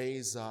to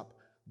raise up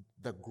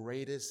the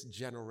greatest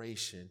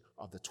generation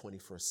of the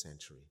 21st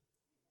century.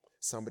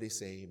 Somebody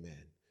say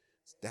amen.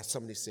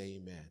 Somebody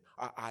say amen.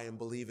 I am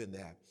believing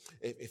that.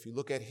 If you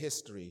look at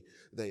history,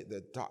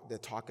 they're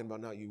talking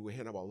about now, we're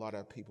hearing about a lot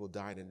of people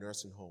dying in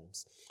nursing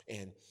homes.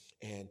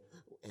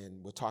 And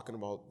we're talking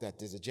about that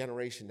there's a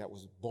generation that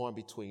was born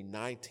between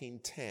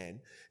 1910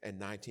 and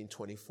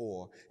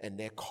 1924, and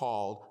they're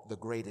called the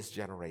greatest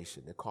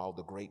generation. They're called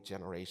the great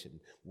generation.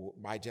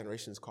 My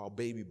generation is called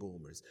baby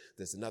boomers.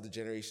 There's another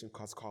generation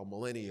called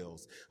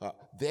millennials.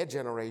 Their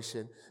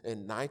generation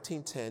in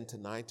 1910 to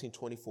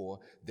 1924,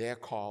 they're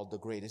called the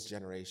greatest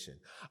generation.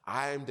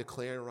 I am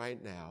declaring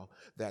right now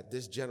that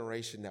this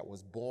generation that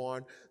was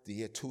born the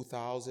year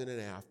 2000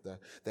 and after,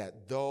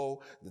 that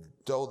though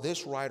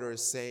this writer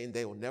is saying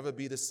they will never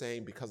be the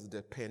same because of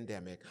the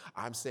pandemic,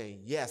 I'm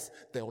saying yes,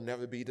 they'll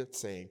never be the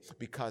same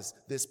because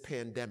this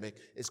pandemic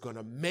is going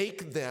to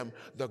make them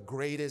the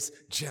greatest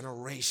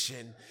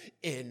generation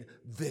in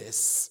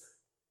this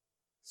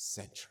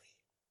century.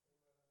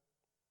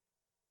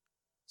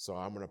 So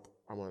I'm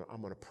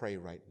gonna pray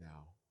right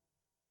now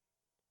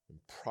and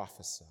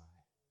prophesy.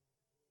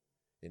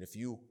 And if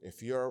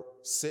you're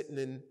sitting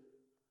in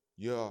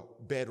your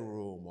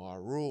bedroom or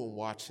a room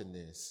watching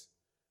this,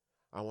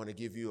 I want to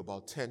give you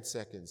about 10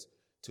 seconds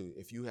to,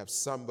 if you have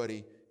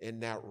somebody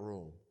in that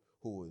room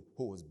who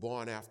was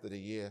born after the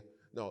year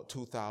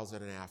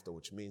 2000 and after,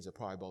 which means they're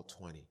probably about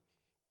 20.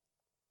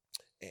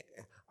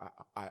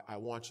 I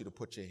want you to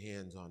put your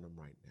hands on them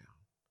right now.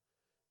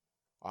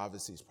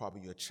 Obviously, it's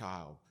probably your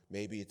child.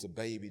 Maybe it's a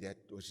baby that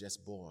was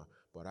just born.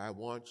 But I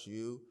want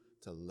you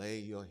to lay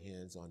your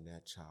hands on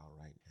that child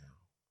right now.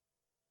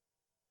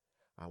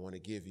 I want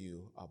to give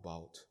you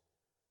about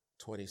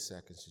 20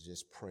 seconds to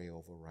just pray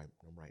over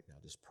them right now.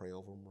 Just pray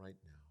over them right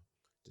now.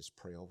 Just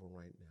pray over them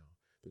right now.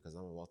 Because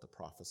I'm about to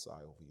prophesy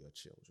over your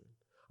children.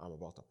 I'm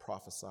about to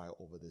prophesy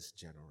over this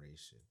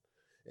generation.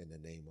 In the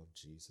name of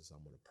Jesus,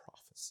 I'm going to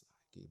prophesy.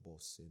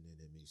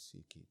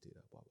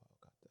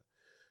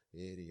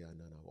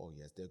 Oh,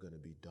 yes, they're going to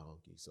be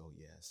donkeys. Oh,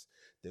 yes.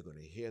 They're going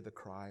to hear the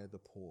cry of the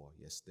poor.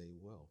 Yes, they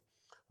will.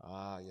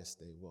 Yes,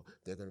 they will.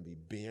 They're going to be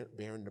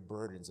bearing the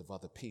burdens of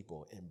other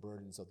people and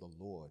burdens of the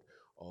Lord.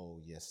 Oh,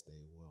 yes,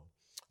 they will.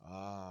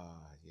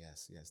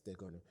 Yes. They're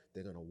going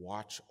to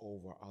watch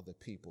over other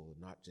people,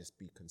 not just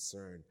be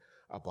concerned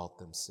about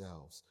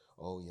themselves.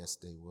 Oh, yes,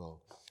 they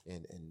will.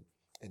 And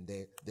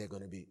they're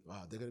going to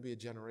be a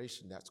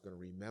generation that's going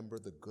to remember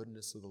the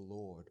goodness of the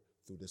Lord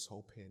through this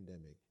whole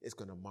pandemic. It's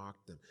going to mark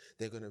them.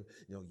 They're going to,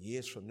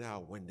 years from now,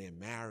 when they're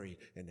married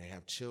and they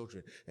have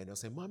children, and they'll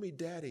say, Mommy,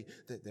 Daddy,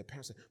 their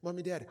parents say,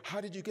 Mommy, Daddy, how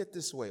did you get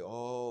this way?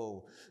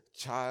 Oh,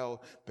 child,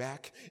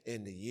 back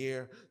in the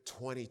year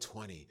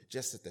 2020,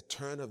 just at the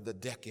turn of the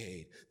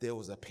decade, there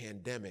was a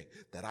pandemic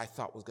that I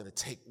thought was going to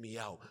take me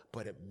out,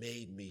 but it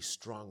made me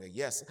stronger.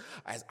 Yes,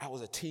 as I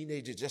was a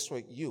teenager just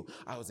like you.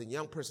 I was a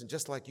young person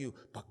just like you,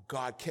 but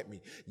God kept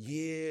me.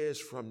 Years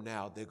from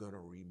now, they're going to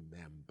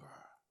remember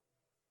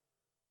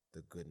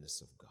the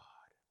goodness of God.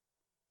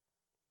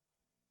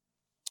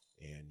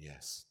 And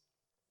yes,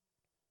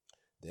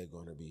 they're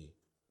going to be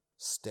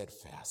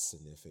steadfast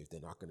in their faith.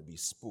 They're not going to be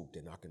spooked.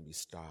 They're not going to be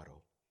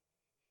startled.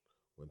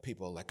 When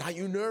people are like, are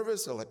you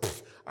nervous? Or like,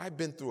 I've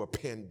been through a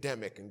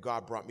pandemic and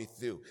God brought me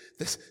through.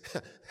 This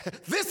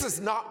is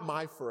not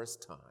my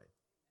first time.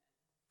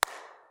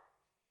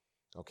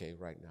 Okay,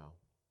 right now.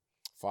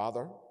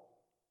 Father,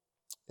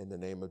 in the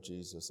name of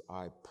Jesus,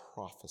 I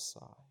prophesy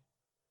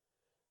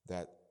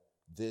that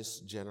this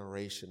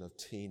generation of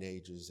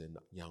teenagers and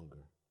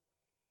younger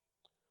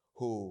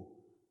who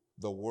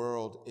the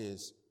world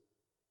is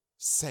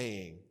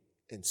saying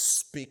and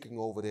speaking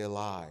over their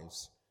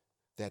lives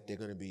that they're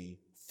going to be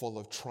full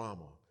of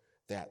trauma,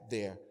 that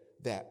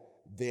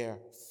their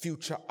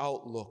future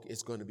outlook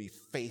is going to be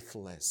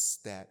faithless,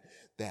 that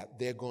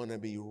they're going to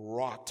be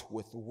wrought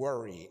with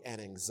worry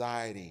and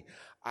anxiety.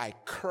 I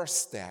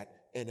curse that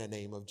in the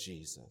name of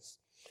Jesus.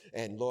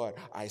 And Lord,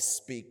 I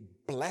speak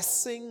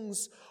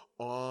blessings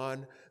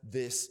on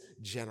this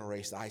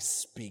generation. I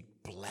speak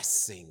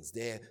blessings.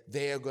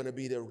 They're going to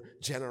be the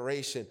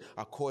generation,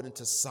 according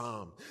to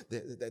Psalm,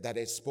 that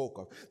it spoke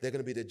of. They're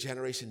going to be the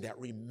generation that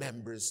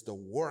remembers the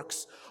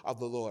works of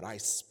the Lord. I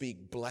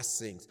speak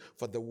blessings.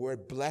 For the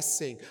word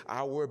blessing,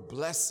 our word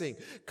blessing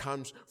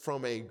comes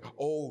from a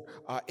old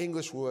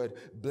English word,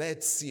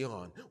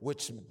 bledsion,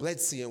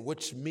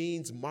 which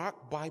means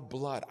marked by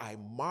blood. I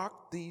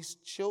mark these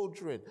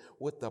children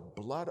with the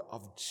blood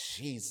of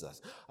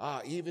Jesus.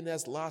 Even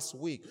as last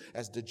week,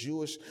 as the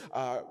Jewish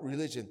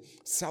religion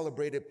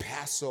celebrated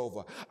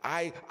Passover,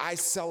 I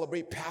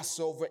celebrate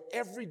Passover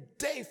every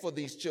day for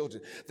these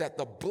children, that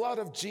the blood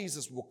of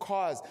Jesus will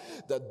cause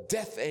the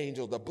death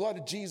angel, the blood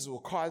of Jesus will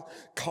cause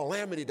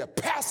calamity to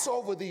pass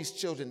over these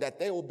children, that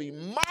they will be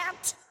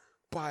marked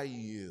by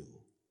you,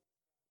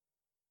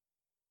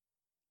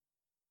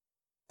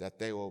 that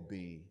they will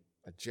be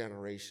a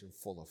generation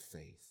full of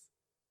faith,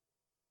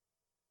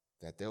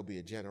 that there'll be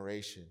a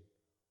generation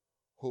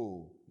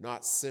who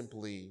not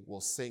simply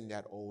will sing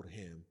that old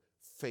hymn,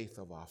 Faith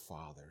of Our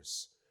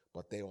Fathers,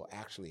 but they will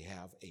actually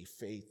have a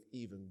faith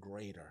even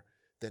greater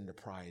than the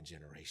prior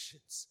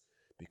generations,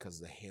 because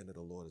the hand of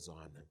the Lord is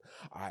on them.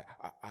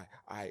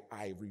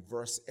 I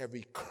reverse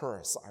every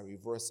curse. I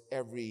reverse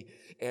every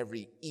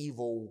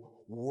evil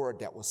word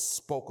that was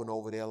spoken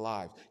over their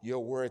lives. Your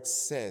word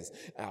says,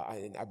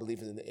 I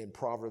believe in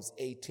Proverbs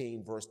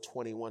 18, verse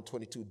 21,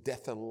 22,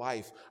 death and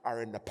life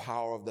are in the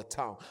power of the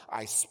tongue.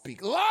 I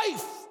speak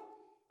life.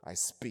 I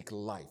speak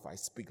life. I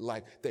speak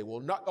life. They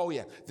will not,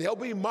 they'll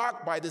be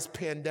marked by this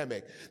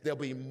pandemic. They'll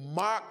be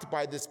marked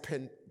by this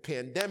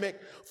pandemic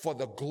for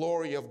the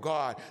glory of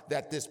God,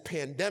 that this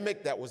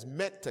pandemic that was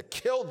meant to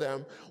kill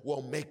them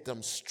will make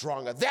them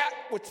stronger. That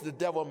which the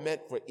devil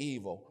meant for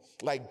evil,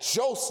 like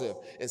Joseph,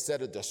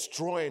 instead of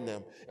destroying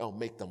them, it'll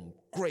make them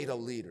greater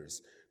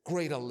leaders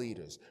for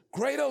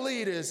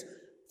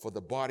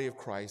the body of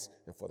Christ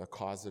and for the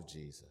cause of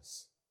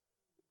Jesus.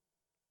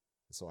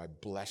 And so I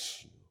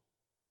bless you.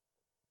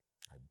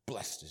 I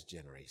bless this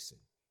generation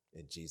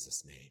in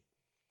Jesus' name.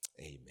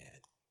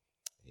 Amen.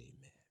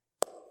 Amen.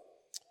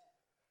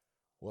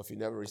 Well, if you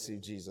never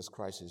received Jesus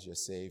Christ as your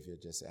Savior,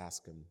 just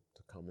ask him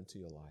to come into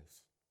your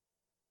life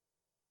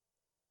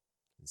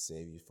and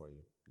save you for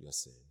your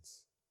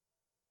sins.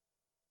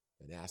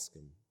 And ask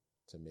him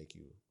to make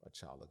you a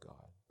child of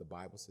God. The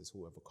Bible says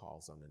whoever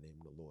calls on the name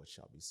of the Lord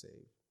shall be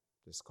saved.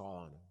 Just call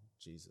on him.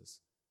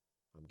 Jesus,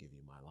 I'm giving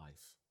you my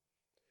life.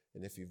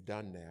 And if you've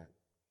done that,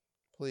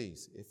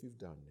 please, if you've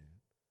done that,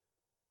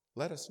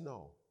 let us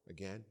know.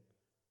 Again,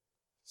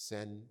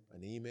 send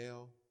an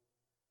email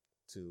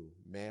to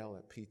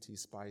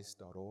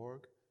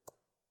mail@ptspice.org,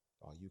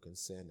 or you can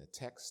send a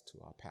text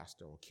to our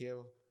pastoral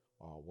care,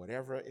 or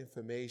whatever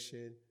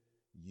information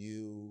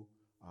you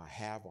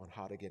have on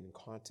how to get in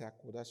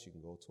contact with us. You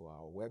can go to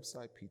our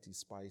website,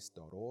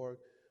 ptspice.org,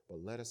 but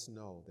let us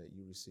know that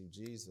you received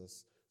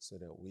Jesus so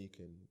that we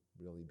can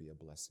really be a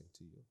blessing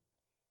to you.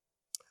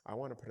 I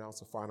want to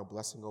pronounce a final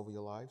blessing over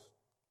your life.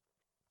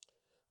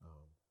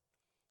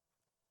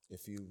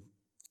 If you've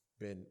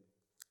been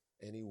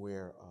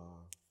anywhere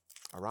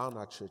around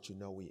our church, you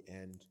know we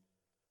end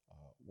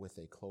with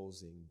a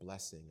closing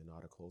blessing and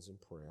not a closing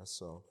prayer.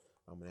 So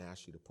I'm going to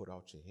ask you to put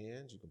out your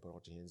hands. You can put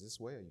out your hands this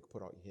way, or you can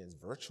put out your hands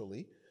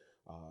virtually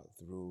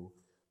through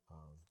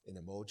an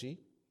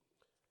emoji.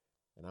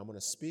 And I'm going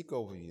to speak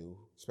over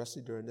you,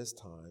 especially during this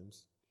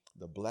times,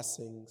 the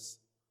blessings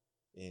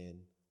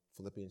in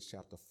Philippians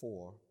chapter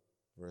 4,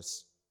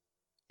 verse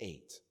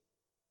 8.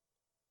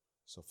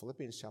 So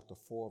Philippians chapter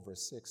 4,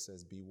 verse 6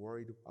 says, be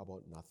worried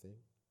about nothing,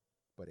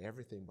 but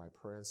everything by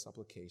prayer and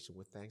supplication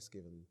with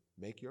thanksgiving.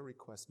 Make your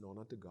requests known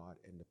unto God,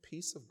 and the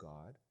peace of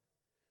God,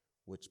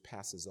 which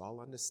passes all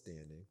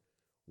understanding,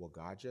 will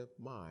guard your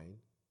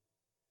mind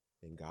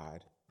and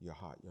guide your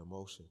heart, your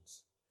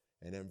emotions.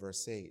 And then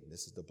verse 8, and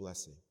this is the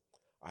blessing.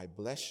 I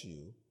bless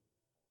you,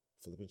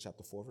 Philippians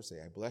chapter 4, verse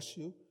 8, I bless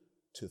you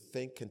to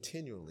think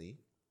continually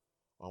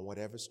on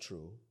whatever's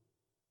true,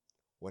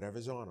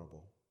 whatever's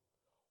honorable,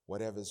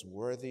 whatever's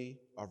worthy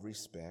of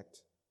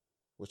respect,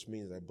 which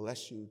means I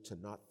bless you to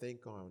not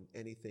think on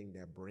anything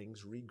that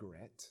brings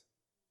regret.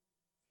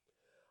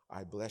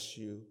 I bless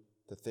you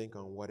to think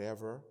on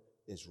whatever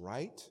is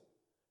right,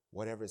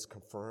 whatever is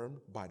confirmed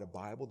by the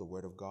Bible, the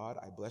Word of God.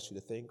 I bless you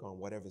to think on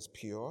whatever is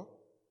pure,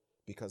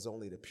 because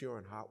only the pure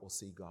in heart will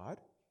see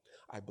God.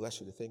 I bless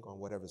you to think on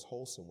whatever is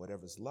wholesome,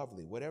 whatever is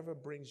lovely, whatever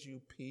brings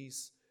you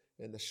peace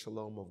and the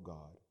shalom of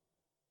God.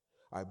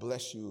 I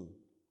bless you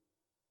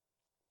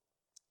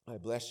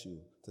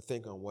to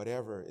think on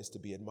whatever is to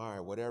be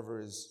admired,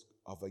 whatever is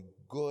of a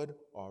good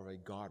or a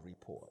God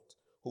report.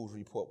 Whose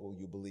report will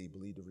you believe?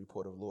 Believe the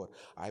report of the Lord.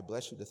 I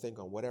bless you to think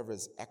on whatever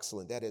is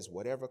excellent. That is,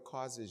 whatever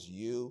causes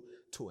you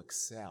to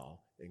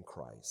excel in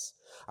Christ.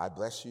 I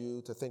bless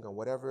you to think on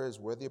whatever is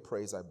worthy of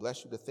praise. I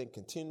bless you to think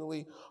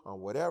continually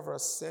on whatever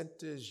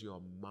centers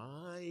your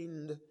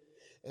mind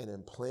and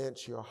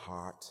implants your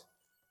heart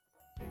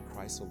in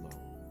Christ alone.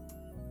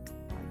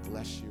 I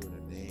bless you in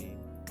the name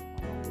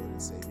of our Lord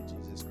and Savior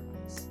Jesus Christ.